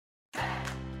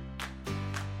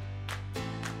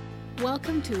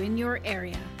Welcome to In Your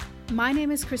Area. My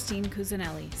name is Christine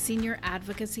Cusinelli, Senior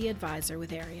Advocacy Advisor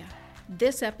with Area.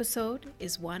 This episode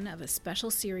is one of a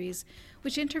special series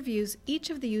which interviews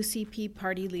each of the UCP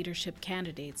party leadership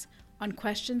candidates on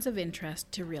questions of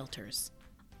interest to realtors.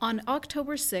 On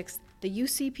October 6th, the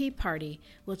UCP party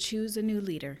will choose a new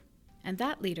leader, and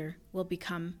that leader will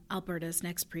become Alberta's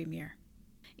next premier.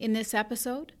 In this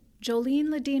episode, Jolene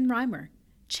Ledeen-Reimer,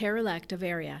 Chair-elect of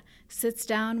Area, sits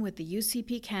down with the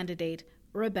UCP candidate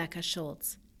Rebecca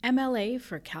Schultz, MLA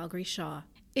for Calgary-Shaw.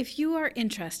 If you are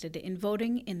interested in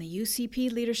voting in the UCP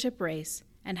leadership race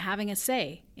and having a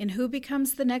say in who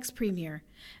becomes the next premier,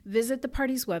 visit the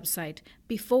party's website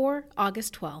before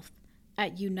August 12th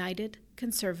at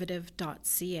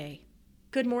unitedconservative.ca.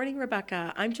 Good morning,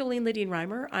 Rebecca. I'm Jolene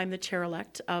Ledeen-Reimer. I'm the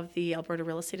chair-elect of the Alberta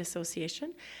Real Estate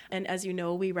Association. And as you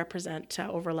know, we represent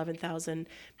over 11,000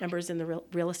 members in the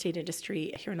real estate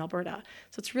industry here in Alberta.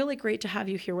 So it's really great to have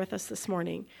you here with us this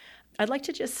morning. I'd like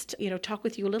to just, talk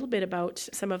with you a little bit about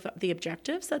some of the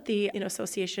objectives that the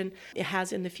association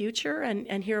has in the future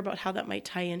and hear about how that might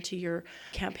tie into your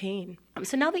campaign.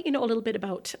 So now that you know a little bit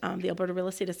about the Alberta Real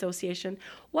Estate Association,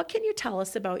 what can you tell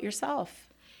us about yourself?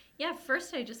 Yeah,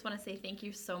 first I just want to say thank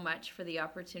you so much for the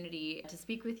opportunity to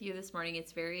speak with you this morning.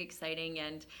 It's very exciting,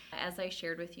 and as I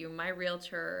shared with you, my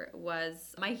realtor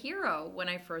was my hero when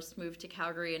I first moved to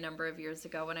Calgary a number of years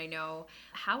ago, and I know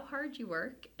how hard you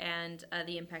work and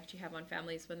the impact you have on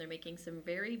families when they're making some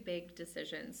very big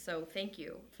decisions. So thank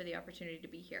you for the opportunity to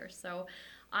be here. So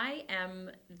I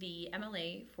am the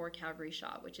MLA for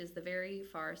Calgary-Shaw, which is the very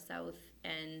far south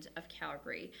end of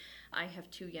Calgary. I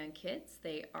have two young kids.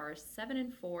 They are 7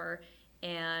 and 4,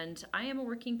 and I am a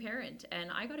working parent.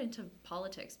 And I got into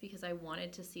politics because I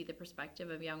wanted to see the perspective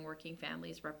of young working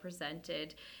families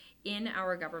represented in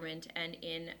our government and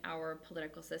in our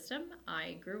political system.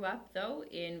 I grew up, though,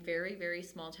 in very, very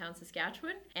small town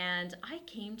Saskatchewan, and I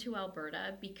came to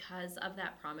Alberta because of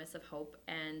that promise of hope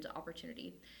and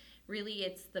opportunity. Really,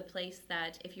 it's the place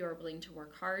that if you are willing to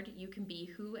work hard, you can be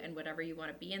who and whatever you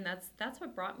want to be. And that's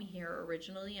what brought me here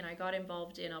originally. And I got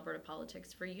involved in Alberta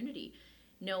politics for unity,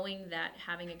 knowing that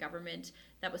having a government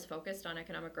that was focused on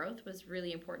economic growth was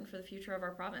really important for the future of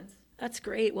our province. That's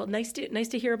great. Well, nice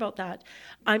to hear about that.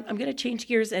 I'm going to change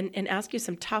gears and ask you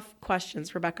some tough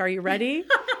questions. Rebecca, are you ready?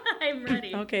 I'm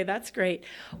ready. Okay, that's great.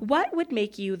 What would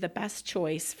make you the best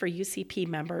choice for UCP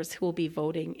members who will be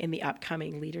voting in the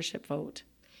upcoming leadership vote?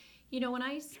 When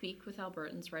I speak with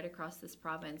Albertans right across this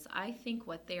province, I think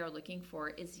what they are looking for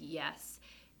is, yes,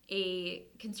 a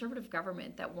conservative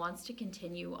government that wants to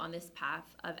continue on this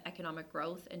path of economic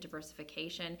growth and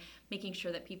diversification, making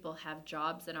sure that people have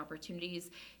jobs and opportunities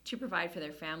to provide for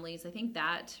their families. I think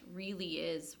that really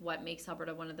is what makes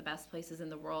Alberta one of the best places in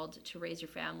the world to raise your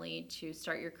family, to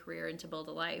start your career, and to build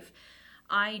a life.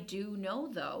 I do know,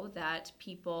 though, that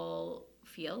people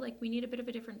feel like we need a bit of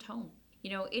a different tone.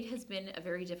 It has been a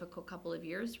very difficult couple of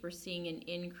years. We're seeing an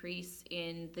increase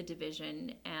in the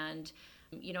division. And,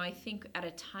 I think at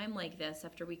a time like this,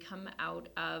 after we come out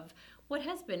of what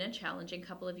has been a challenging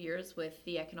couple of years with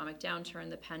the economic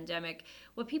downturn, the pandemic,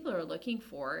 what people are looking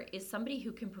for is somebody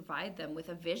who can provide them with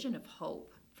a vision of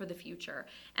hope for the future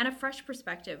and a fresh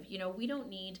perspective. We don't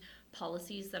need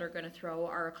policies that are going to throw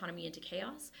our economy into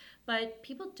chaos, but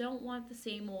people don't want the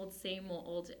same old,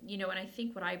 and I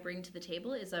think what I bring to the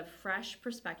table is a fresh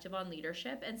perspective on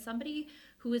leadership and somebody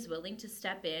who is willing to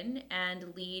step in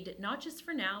and lead, not just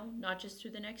for now, not just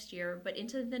through the next year, but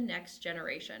into the next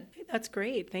generation. That's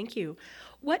great. Thank you.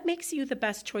 What makes you the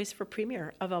best choice for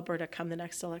Premier of Alberta come the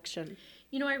next election?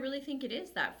 I really think it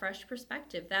is that fresh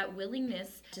perspective, that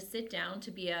willingness to sit down,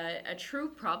 to be a true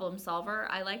problem solver.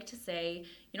 I like to say,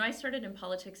 I started in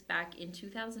politics back in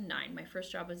 2009. My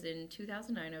first job was in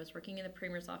 2009. I was working in the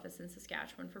Premier's office in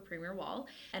Saskatchewan for Premier Wall.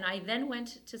 And I then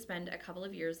went to spend a couple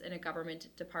of years in a government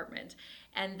department.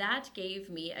 And that gave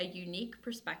me a unique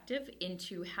perspective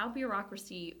into how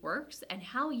bureaucracy works and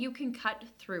how you can cut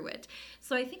through it.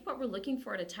 So I think what we're looking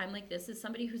for at a time like this is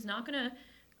somebody who's not going to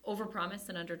overpromise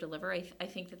and underdeliver. I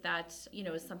think that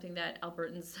is something that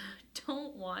Albertans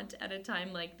don't want at a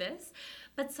time like this,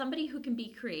 but somebody who can be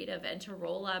creative and to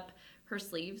roll up her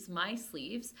sleeves, my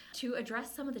sleeves, to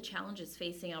address some of the challenges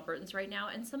facing Albertans right now,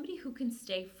 and somebody who can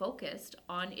stay focused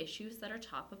on issues that are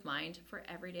top of mind for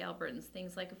everyday Albertans,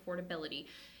 things like affordability,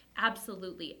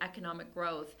 absolutely economic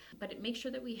growth, but it makes sure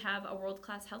that we have a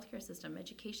world-class healthcare system,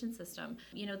 education system.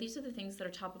 These are the things that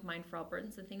are top of mind for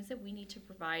Albertans and things that we need to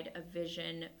provide a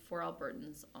vision for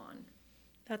Albertans on.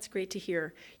 That's great to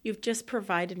hear. You've just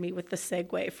provided me with the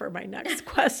segue for my next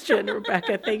question,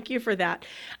 Rebecca. Thank you for that.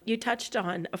 You touched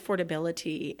on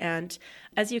affordability, and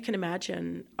as you can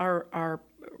imagine, our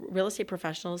real estate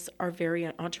professionals are very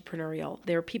entrepreneurial.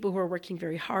 They're people who are working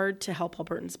very hard to help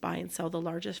Albertans buy and sell the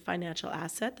largest financial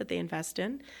asset that they invest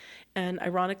in. And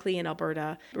ironically, in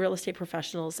Alberta, real estate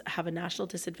professionals have a national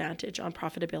disadvantage on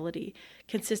profitability,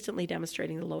 consistently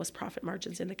demonstrating the lowest profit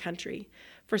margins in the country.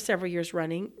 For several years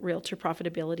running, realtor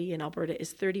profitability in Alberta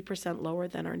is 30% lower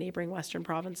than our neighboring Western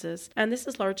provinces. And this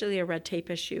is largely a red tape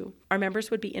issue. Our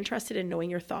members would be interested in knowing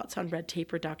your thoughts on red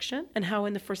tape reduction and how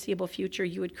in the foreseeable future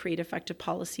you would create effective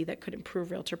policy that could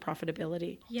improve realtor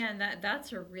profitability. Yeah, and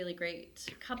that's a really great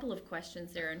couple of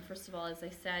questions there. And first of all, as I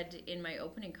said in my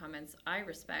opening comments, I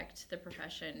respect the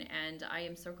profession, and I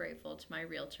am so grateful to my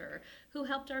realtor who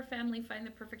helped our family find the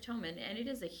perfect home. And it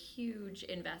is a huge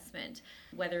investment,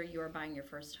 whether you're buying your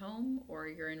first home or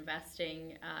you're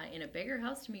investing in a bigger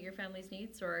house to meet your family's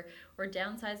needs, or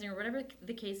downsizing, or whatever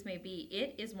the case may be.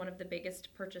 It is one of the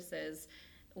biggest purchases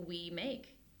we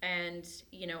make. And,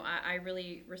 you know, I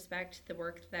really respect the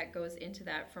work that goes into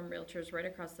that from realtors right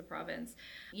across the province.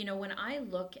 You know, when I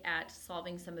look at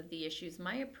solving some of the issues,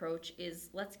 my approach is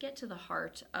let's get to the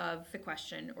heart of the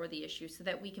question or the issue so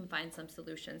that we can find some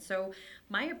solutions. So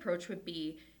my approach would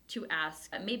be to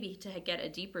ask, maybe to get a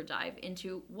deeper dive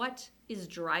into what is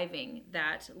driving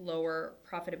that lower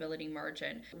profitability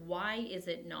margin. Why is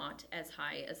it not as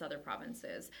high as other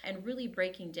provinces? And really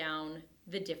breaking down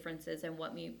the differences and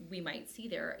what we might see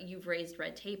there. You've raised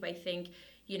red tape. I think,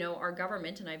 you know, our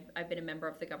government, and I've been a member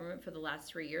of the government for the last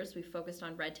 3 years, we've focused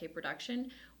on red tape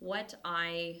reduction. What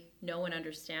I know and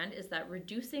understand is that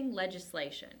reducing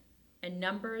legislation and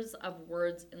numbers of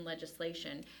words in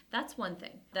legislation, that's one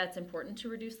thing. That's important to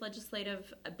reduce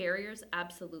legislative barriers,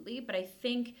 absolutely. But I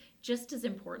think just as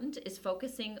important is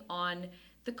focusing on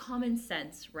the common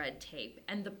sense red tape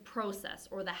and the process,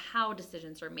 or the how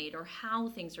decisions are made or how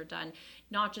things are done,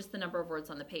 not just the number of words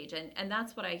on the page. And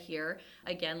that's what I hear,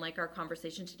 again, like our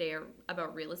conversation today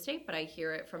about real estate, but I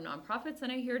hear it from nonprofits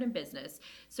and I hear it in business.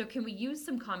 So can we use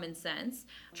some common sense,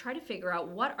 try to figure out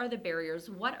what are the barriers,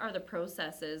 what are the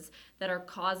processes that are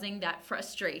causing that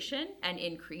frustration and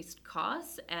increased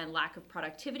costs and lack of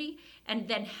productivity, and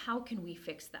then how can we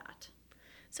fix that?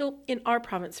 So in our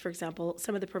province, for example,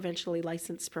 some of the provincially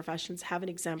licensed professions have an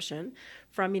exemption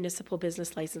from municipal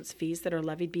business license fees that are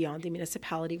levied beyond the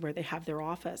municipality where they have their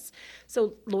office.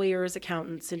 So lawyers,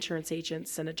 accountants, insurance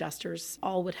agents, and adjusters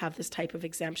all would have this type of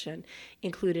exemption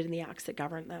included in the acts that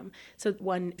govern them. So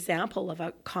one example of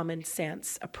a common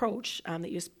sense approach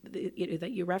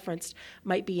that you referenced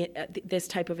might be this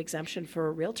type of exemption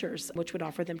for realtors, which would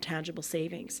offer them tangible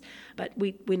savings. But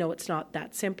we know it's not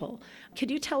that simple.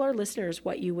 Could you tell our listeners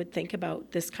what you would think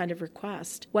about this kind of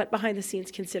request? What behind the scenes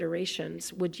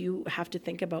considerations would you have to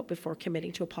think about before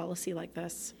committing to a policy like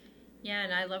this? Yeah,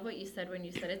 and I love what you said when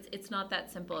you said it's not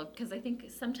that simple, because I think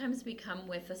sometimes we come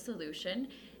with a solution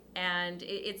and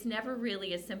it's never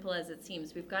really as simple as it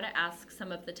seems. We've got to ask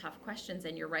some of the tough questions,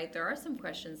 and you're right, there are some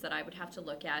questions that I would have to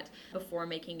look at before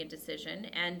making a decision,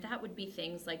 and that would be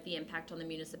things like the impact on the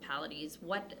municipalities,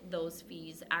 what those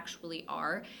fees actually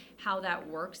are, how that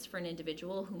works for an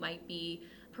individual who might be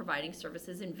providing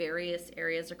services in various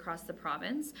areas across the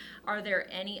province. Are there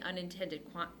any unintended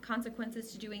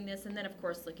consequences to doing this? And then, of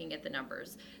course, looking at the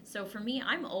numbers. So for me,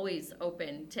 I'm always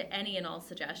open to any and all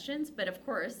suggestions, but of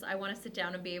course, I want to sit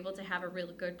down and be able to have a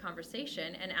really good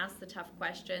conversation and ask the tough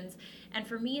questions. And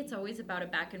for me, it's always about a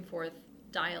back and forth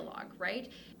dialogue,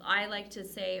 right? I like to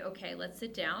say, okay, let's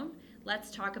sit down.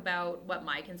 Let's talk about what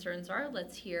my concerns are.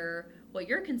 Let's hear what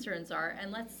your concerns are,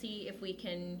 and let's see if we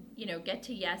can, get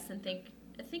to yes and think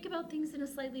about things in a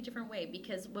slightly different way,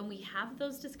 because when we have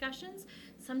those discussions,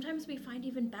 sometimes we find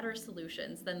even better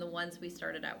solutions than the ones we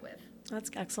started out with.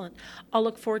 That's excellent. I'll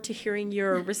look forward to hearing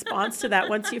your response to that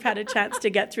once you've had a chance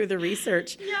to get through the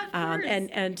research. Yeah, of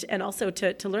course. And also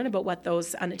to learn about what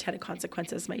those unintended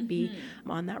consequences might be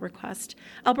on that request.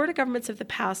 Alberta governments of the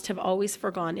past have always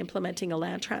forgone implementing a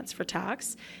land transfer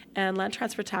tax, and land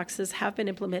transfer taxes have been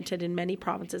implemented in many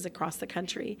provinces across the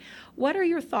country. What are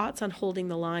your thoughts on holding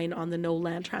the line on the no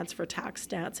land transfer tax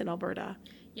stance in Alberta?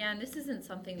 Yeah, and this isn't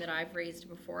something that I've raised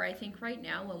before. I think right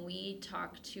now when we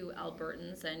talk to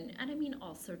Albertans, and I mean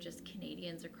also just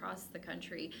Canadians across the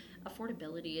country,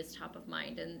 affordability is top of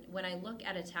mind. And when I look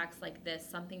at a tax like this,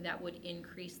 something that would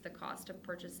increase the cost of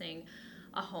purchasing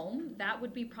a home, that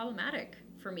would be problematic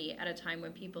for me at a time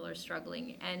when people are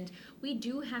struggling. And we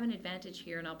do have an advantage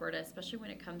here in Alberta, especially when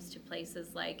it comes to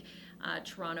places like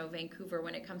Toronto, Vancouver.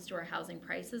 When it comes to our housing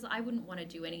prices, I wouldn't want to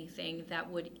do anything that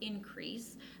would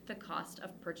increase the cost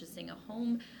of purchasing a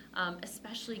home,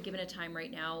 especially given a time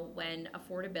right now when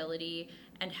affordability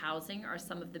and housing are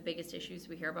some of the biggest issues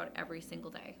we hear about every single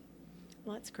day.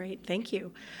 Well, that's great. Thank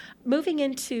you. Moving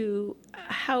into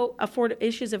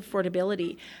issues of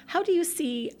affordability, how do you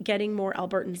see getting more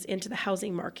Albertans into the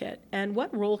housing market, and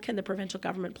what role can the provincial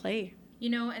government play?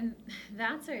 And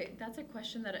that's a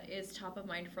question that is top of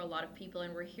mind for a lot of people,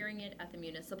 and we're hearing it at the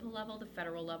municipal level, the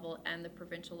federal level, and the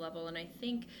provincial level. And I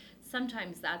think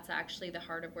sometimes that's actually the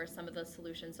heart of where some of the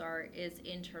solutions are, is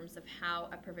in terms of how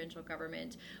a provincial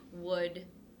government would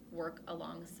work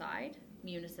alongside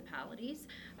municipalities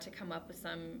to come up with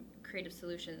some creative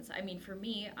solutions. I mean, for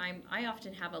me, I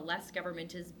often have a less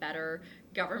government is better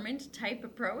government type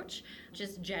approach,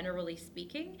 just generally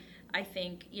speaking. I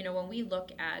think,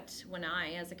 when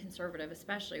I, as a conservative,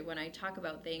 especially when I talk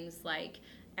about things like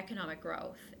economic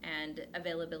growth and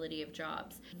availability of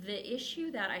jobs, the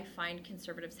issue that I find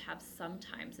conservatives have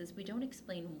sometimes is we don't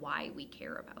explain why we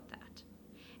care about that.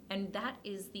 And that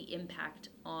is the impact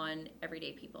on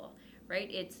everyday people, right?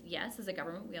 It's, yes, as a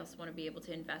government, we also want to be able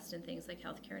to invest in things like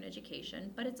healthcare and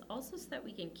education, but it's also so that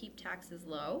we can keep taxes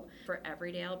low for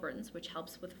everyday Albertans, which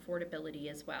helps with affordability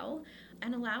as well,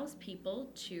 and allows people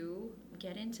to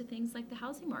get into things like the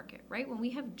housing market, right? When we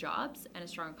have jobs and a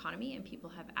strong economy and people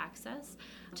have access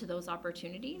to those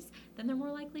opportunities, then they're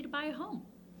more likely to buy a home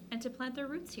and to plant their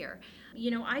roots here.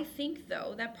 I think,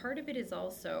 though, that part of it is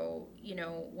also,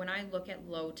 when I look at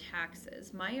low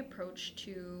taxes, my approach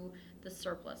to the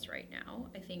surplus right now,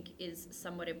 I think, is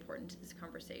somewhat important to this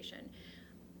conversation.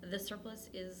 The surplus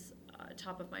is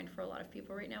top of mind for a lot of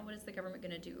people right now. What is the government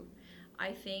going to do?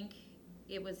 I think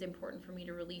it was important for me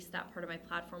to release that part of my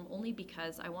platform only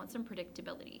because I want some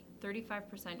predictability.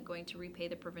 35% going to repay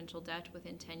the provincial debt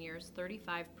within 10 years,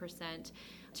 35%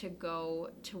 to go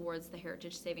towards the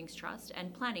Heritage Savings Trust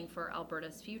and planning for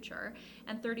Alberta's future,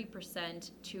 and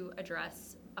 30% to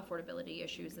address affordability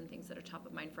issues and things that are top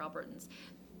of mind for Albertans.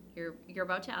 You're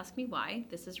about to ask me why.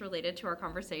 This is related to our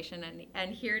conversation,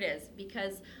 and here it is,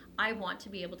 because I want to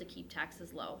be able to keep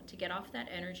taxes low, to get off that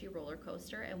energy roller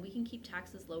coaster, and we can keep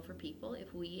taxes low for people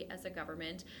if we as a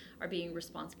government are being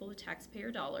responsible with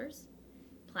taxpayer dollars,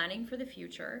 planning for the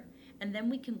future, and then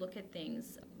we can look at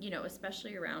things,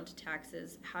 especially around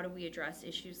taxes. How do we address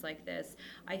issues like this?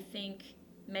 I think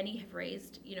many have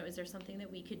raised, is there something that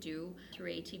we could do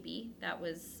through ATB? That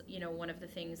was, one of the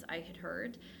things I had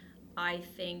heard. I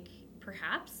think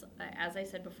perhaps, as I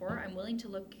said before, I'm willing to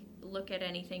look at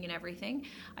anything and everything.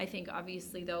 I think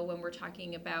obviously, though, when we're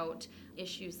talking about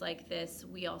issues like this,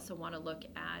 we also want to look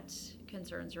at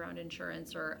concerns around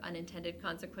insurance or unintended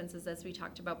consequences, as we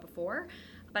talked about before.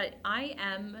 But I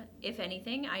am, if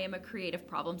anything, I am a creative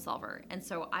problem solver. And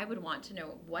so I would want to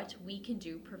know what we can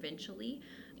do provincially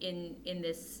in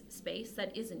this space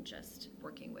that isn't just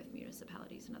working with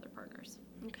municipalities and other partners.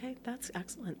 Okay, that's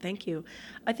excellent. Thank you.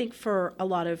 I think for a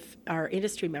lot of our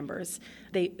industry members,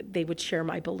 they would share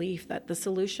my belief that the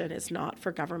solution is not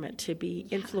for government to be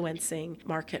influencing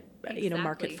market,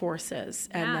 market forces,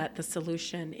 and that the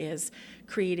solution is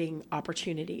creating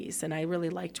opportunities. And I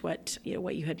really liked what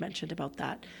you had mentioned about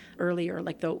that earlier,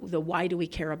 like the why do we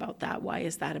care about that? Why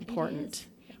is that important?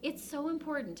 It's so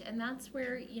important, and that's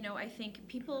where, I think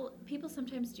people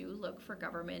sometimes do look for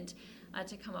government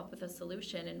to come up with a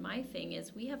solution. And my thing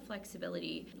is, we have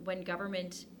flexibility when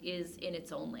government is in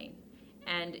its own lane.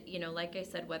 And, like I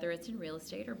said, whether it's in real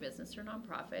estate or business or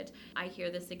nonprofit, I hear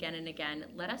this again and again.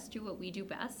 Let us do what we do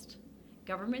best.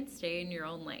 Government, stay in your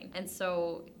own lane. And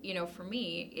so, for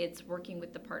me, it's working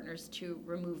with the partners to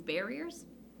remove barriers.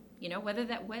 Whether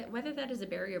that is a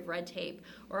barrier of red tape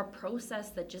or a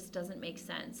process that just doesn't make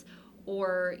sense,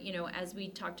 or, as we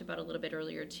talked about a little bit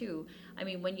earlier too, I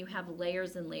mean, when you have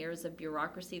layers and layers of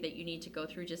bureaucracy that you need to go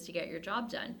through just to get your job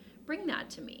done, bring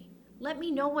that to me. Let me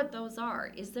know what those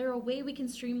are. Is there a way we can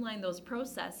streamline those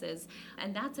processes?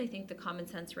 And that's, I think, the common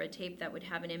sense red tape that would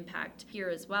have an impact here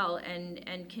as well, and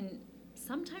can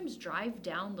sometimes drive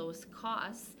down those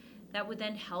costs that would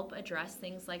then help address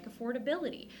things like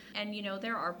affordability. And,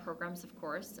 there are programs, of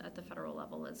course, at the federal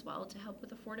level as well to help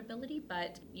with affordability.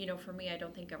 But, for me, I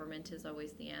don't think government is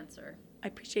always the answer. I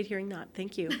appreciate hearing that.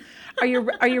 Thank you. Are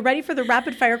you ready for the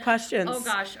rapid fire questions? Oh,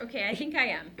 gosh. Okay, I think I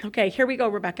am. Okay, here we go,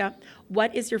 Rebecca.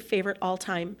 What is your favorite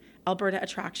all-time Alberta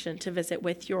attraction to visit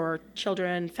with your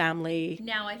children, family?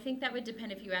 Now, I think that would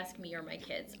depend if you ask me or my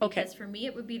kids. Okay. Because for me,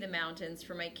 it would be the mountains.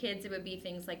 For my kids, it would be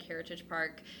things like Heritage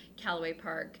Park, Callaway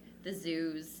Park, the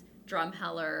zoos,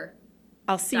 Drumheller.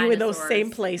 I'll see you in those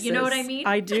same places. You know what I mean?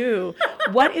 I do.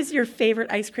 What is your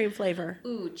favorite ice cream flavor?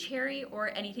 Ooh, cherry or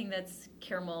anything that's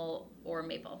caramel or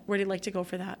maple. Where do you like to go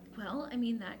for that? Well, I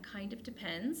mean, that kind of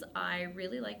depends. I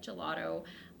really like gelato.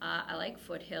 I like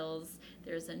Foothills.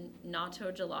 There's a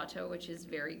Natto Gelato, which is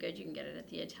very good. You can get it at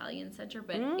the Italian Center.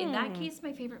 But in that case,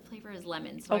 my favorite flavor is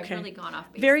lemon. So I've really gone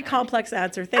off base Very there. complex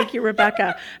answer. Thank you,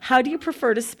 Rebecca. How do you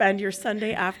prefer to spend your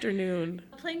Sunday afternoon?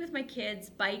 Playing with my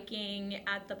kids, biking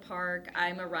at the park.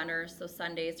 I'm a runner, so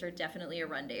Sundays are definitely a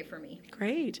run day for me.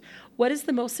 Great. What is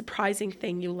the most surprising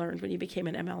thing you learned when you became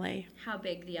an MLA? How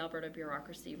big the Alberta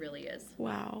bureaucracy really is.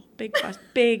 Wow,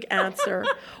 big answer.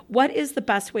 What is the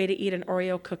best way to eat an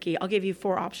Oreo cookie? I'll give you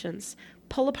 4 options.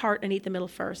 Pull apart and eat the middle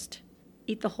first.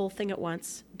 Eat the whole thing at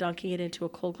once, dunking it into a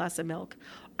cold glass of milk.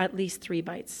 At least 3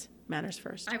 bites. Manners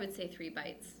first. I would say 3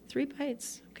 bites. 3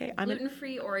 bites. Okay.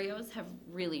 Gluten-free Oreos have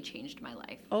really changed my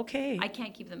life. Okay. I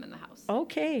can't keep them in the house.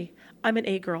 Okay. I'm an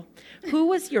A girl. Who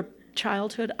was your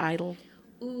childhood idol?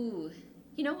 Ooh.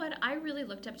 You know what? I really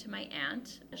looked up to my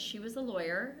aunt. She was a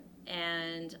lawyer,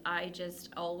 and I just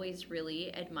always really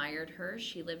admired her.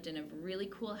 She lived in a really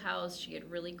cool house. She had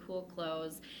really cool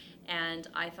clothes, and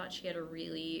I thought she had a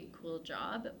really cool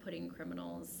job putting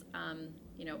criminals,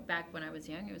 back when I was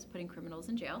young, I was putting criminals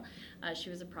in jail. She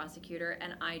was a prosecutor,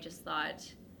 and I just thought,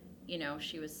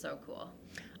 she was so cool.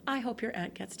 I hope your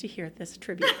aunt gets to hear this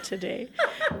tribute today.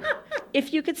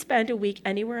 If you could spend a week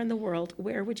anywhere in the world,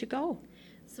 where would you go?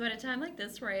 So at a time like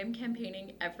this where I am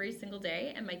campaigning every single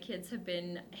day and my kids have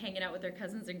been hanging out with their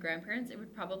cousins and grandparents, it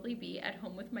would probably be at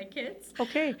home with my kids.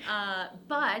 Okay.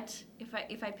 But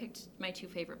if I picked my 2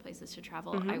 favorite places to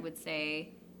travel, I would say,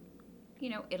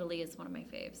 Italy is one of my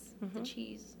faves. The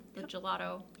cheese, the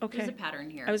gelato. Okay. There's a pattern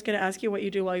here. I was going to ask you what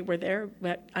you do while you were there,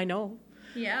 but I know.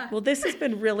 Yeah. Well, this has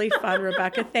been really fun,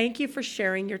 Rebecca. Thank you for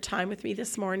sharing your time with me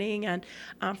this morning and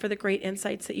for the great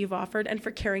insights that you've offered and for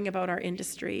caring about our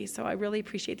industry. So I really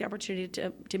appreciate the opportunity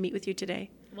to meet with you today.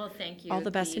 Well, thank you. All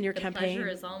the best in your campaign. The pleasure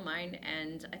is all mine,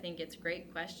 and I think it's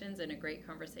great questions and a great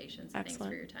conversation. So Excellent. Thanks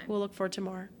for your time. We'll look forward to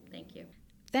more. Thank you.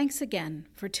 Thanks again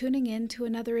for tuning in to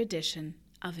another edition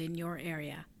of In Your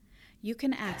Area. You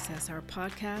can access our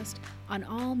podcast on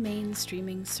all main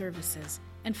streaming services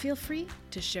and feel free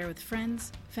to share with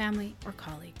friends, family, or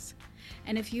colleagues.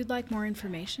 And if you'd like more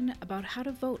information about how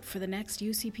to vote for the next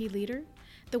UCP leader,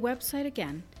 the website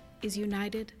again is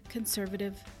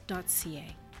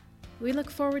unitedconservative.ca. We look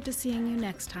forward to seeing you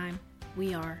next time.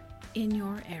 We are In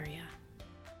Your Area.